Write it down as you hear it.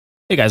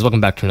Hey guys,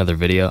 welcome back to another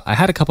video. I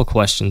had a couple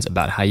questions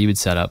about how you would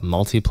set up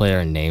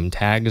multiplayer name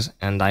tags,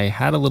 and I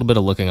had a little bit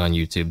of looking on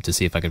YouTube to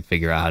see if I could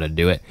figure out how to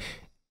do it.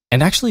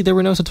 And actually there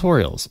were no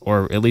tutorials,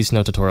 or at least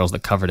no tutorials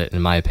that covered it,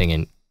 in my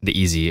opinion, the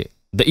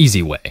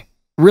easy way.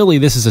 Really,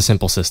 this is a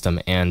simple system,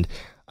 and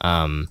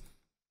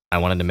I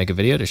wanted to make a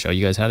video to show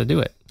you guys how to do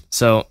it.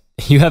 So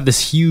you have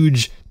this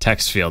huge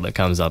text field that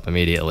comes up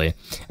immediately,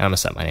 and I'm gonna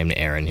set my name to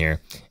Aaron here,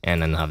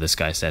 and then have this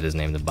guy set his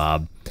name to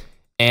Bob.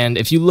 And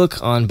if you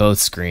look on both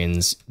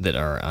screens that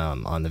are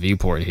on the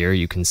viewport here,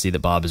 you can see that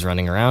Bob is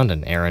running around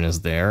and Aaron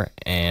is there,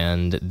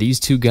 and these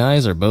two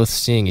guys are both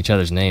seeing each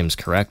other's names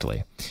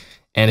correctly.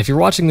 And if you're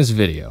watching this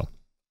video,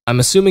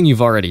 I'm assuming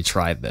you've already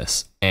tried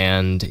this,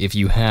 and if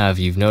you have,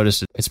 you've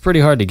noticed it's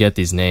pretty hard to get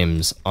these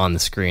names on the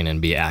screen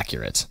and be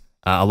accurate.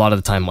 A lot of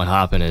the time what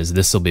happens is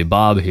this will be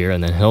Bob here,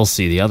 and then he'll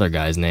see the other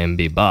guy's name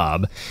be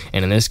Bob,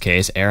 and in this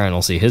case, Aaron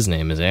will see his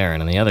name as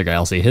Aaron, and the other guy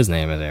will see his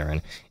name as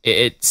Aaron.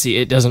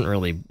 It doesn't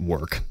really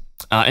work.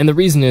 And the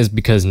reason is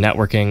because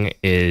networking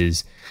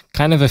is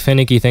kind of a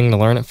finicky thing to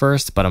learn at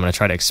first, but I'm going to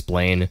try to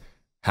explain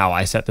how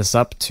I set this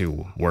up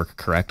to work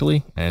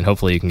correctly, and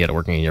hopefully you can get it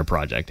working in your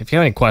project. If you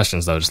have any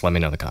questions, though, just let me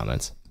know in the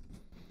comments.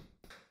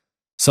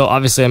 So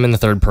obviously I'm in the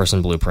third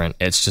person blueprint.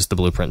 It's just the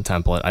blueprint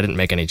template. I didn't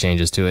make any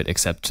changes to it,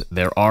 except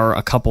there are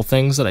a couple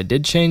things that I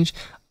did change.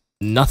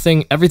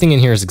 Everything in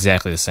here is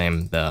exactly the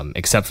same,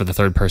 except for the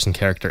third person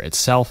character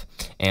itself,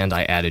 and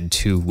I added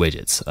two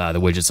widgets. The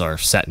widgets are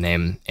set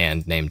name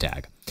and name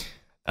tag.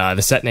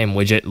 The set name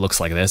widget looks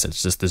like this.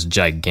 It's just this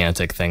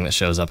gigantic thing that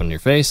shows up on your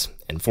face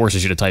and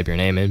forces you to type your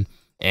name in,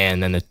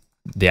 and then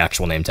the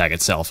actual name tag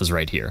itself is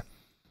right here.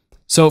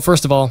 So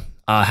first of all,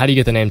 how do you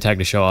get the name tag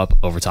to show up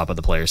over top of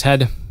the player's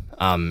head?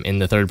 In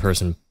the third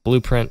person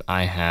blueprint,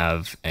 I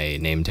have a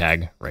name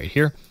tag right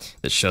here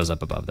that shows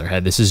up above their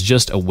head. This is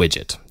just a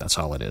widget. That's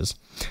all it is.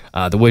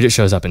 The widget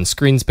shows up in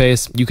screen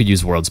space. You could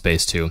use world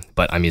space too,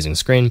 but I'm using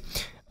screen.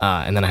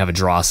 And then I have a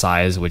draw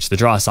size, which the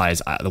draw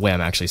size, the way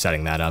I'm actually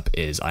setting that up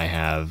is I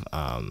have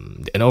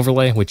an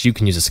overlay, which you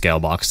can use a scale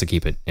box to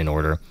keep it in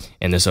order.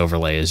 And this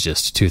overlay is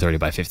just 230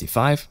 by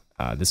 55.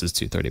 This is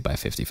 230 by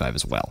 55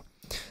 as well.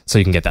 So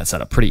you can get that set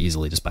up pretty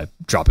easily just by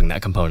dropping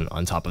that component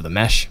on top of the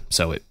mesh,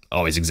 so it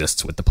always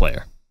exists with the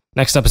player.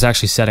 Next up is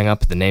actually setting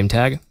up the name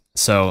tag.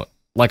 So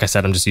like I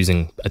said, I'm just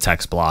using a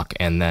text block,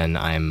 and then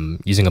I'm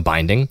using a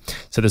binding.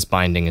 So this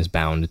binding is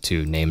bound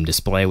to name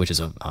display, which is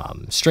a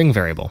string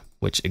variable,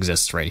 which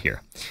exists right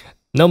here.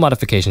 No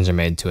modifications are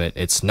made to it.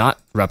 It's not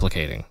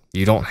replicating.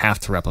 You don't have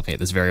to replicate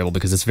this variable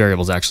because this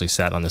variable is actually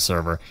set on the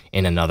server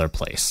in another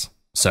place.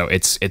 So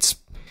it's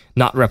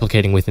not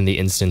replicating within the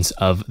instance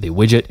of the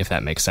widget, if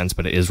that makes sense,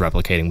 but it is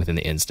replicating within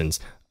the instance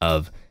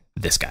of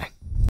this guy.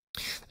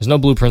 There's no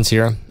blueprints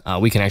here.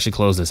 We can actually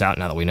close this out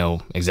now that we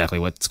know exactly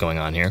what's going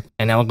on here.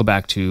 And now we'll go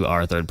back to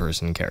our third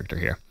person character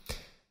here.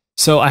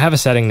 So I have a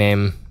setting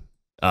name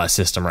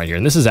system right here,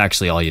 and this is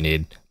actually all you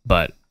need,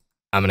 but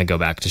I'm going to go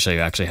back to show you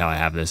actually how I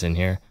have this in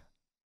here.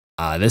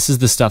 This is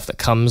the stuff that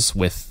comes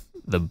with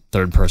the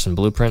third person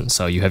blueprint.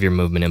 So you have your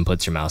movement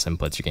inputs, your mouse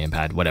inputs, your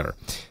gamepad, whatever.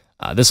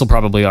 This will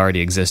probably already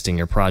exist in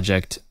your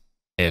project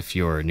if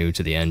you're new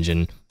to the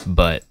engine,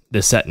 but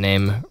the set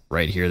name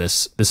right here,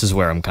 this is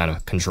where I'm kind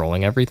of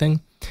controlling everything.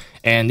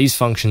 And these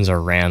functions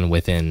are ran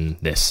within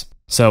this.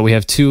 So we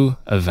have two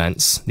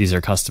events. These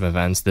are custom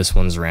events. This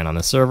one's ran on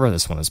the server.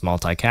 This one is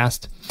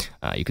multicast.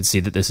 You can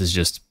see that this is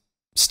just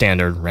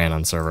standard ran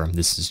on server.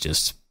 This is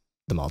just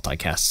the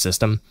multicast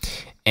system.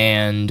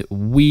 And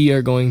we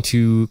are going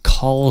to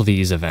call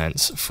these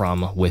events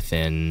from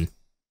within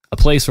a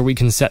place where we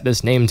can set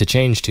this name to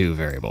change to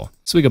variable.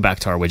 So we go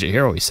back to our widget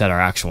here where we set our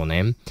actual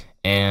name,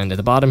 and at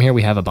the bottom here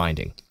we have a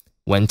binding.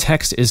 When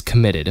text is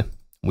committed,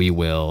 we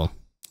will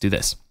do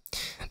this.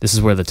 This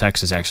is where the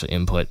text is actually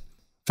input.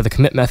 For the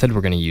commit method,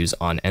 we're going to use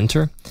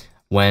onEnter.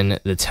 When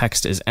the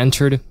text is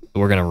entered,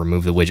 we're going to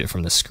remove the widget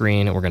from the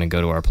screen. We're going to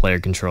go to our player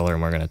controller,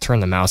 and we're going to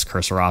turn the mouse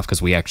cursor off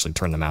because we actually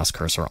turned the mouse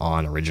cursor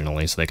on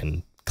originally so they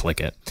can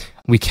click it.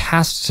 We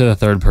cast to the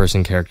third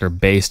person character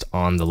based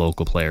on the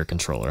local player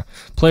controller.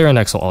 Player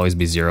index will always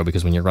be 0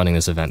 because when you're running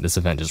this event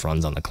just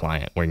runs on the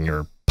client when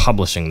you're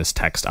publishing this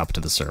text up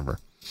to the server.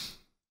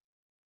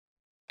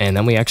 And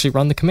then we actually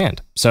run the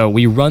command. So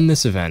we run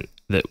this event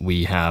that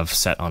we have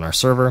set on our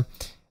server.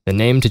 The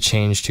name to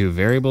change to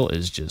variable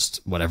is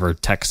just whatever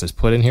text is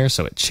put in here.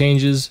 So it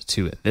changes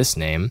to this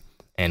name.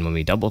 And when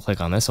we double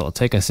click on this, it will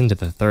take us into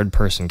the third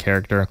person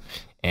character.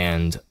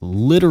 And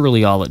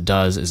literally all it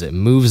does is it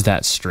moves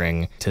that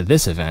string to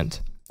this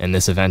event, and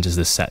this event is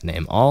the set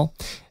name all.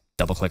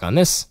 Double click on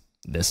this.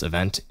 This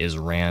event is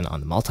ran on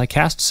the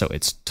multicast, so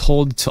it's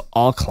told to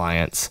all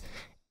clients,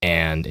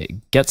 and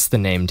it gets the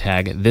name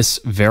tag. This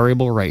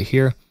variable right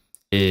here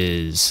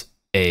is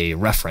a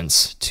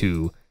reference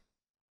to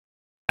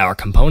our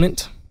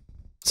component.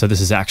 So this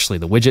is actually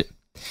the widget.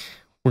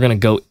 We're going to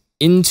go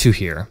into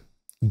here,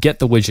 get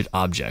the widget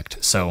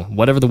object. So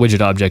whatever the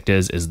widget object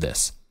is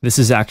this. This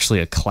is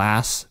actually a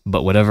class,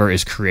 but whatever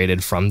is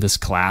created from this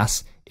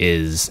class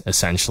is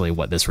essentially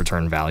what this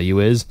return value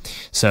is.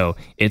 So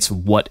it's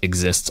what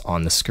exists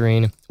on the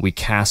screen. We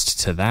cast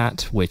to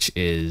that, which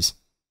is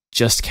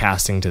just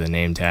casting to the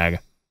name tag.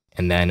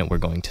 And then we're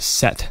going to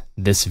set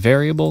this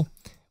variable.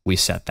 We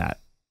set that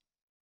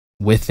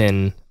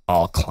within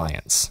all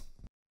clients.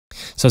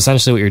 So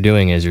essentially what you're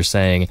doing is you're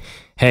saying,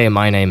 hey,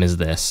 my name is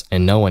this,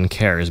 and no one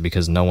cares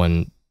because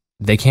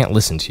they can't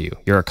listen to you.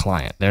 You're a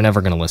client. They're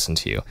never going to listen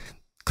to you.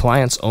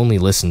 Clients only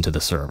listen to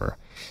the server.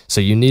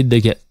 So you need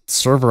to get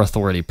server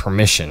authority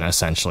permission,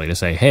 essentially, to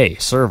say, hey,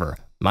 server,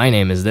 my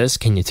name is this.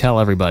 Can you tell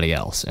everybody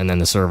else? And then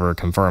the server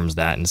confirms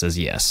that and says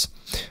yes.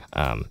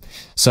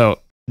 So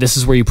this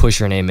is where you push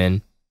your name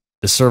in.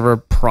 The server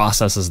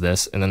processes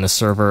this, and then the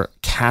server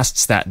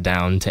casts that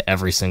down to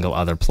every single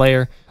other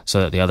player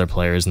so that the other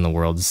players in the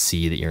world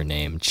see that your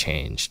name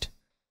changed.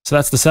 So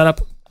that's the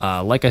setup.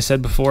 Like I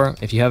said before,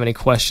 if you have any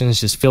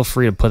questions, just feel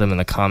free to put them in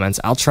the comments.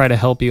 I'll try to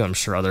help you. I'm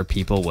sure other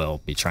people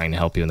will be trying to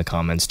help you in the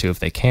comments too if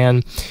they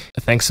can.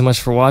 Thanks so much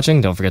for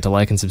watching. Don't forget to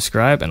like and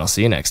subscribe, and I'll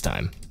see you next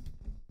time.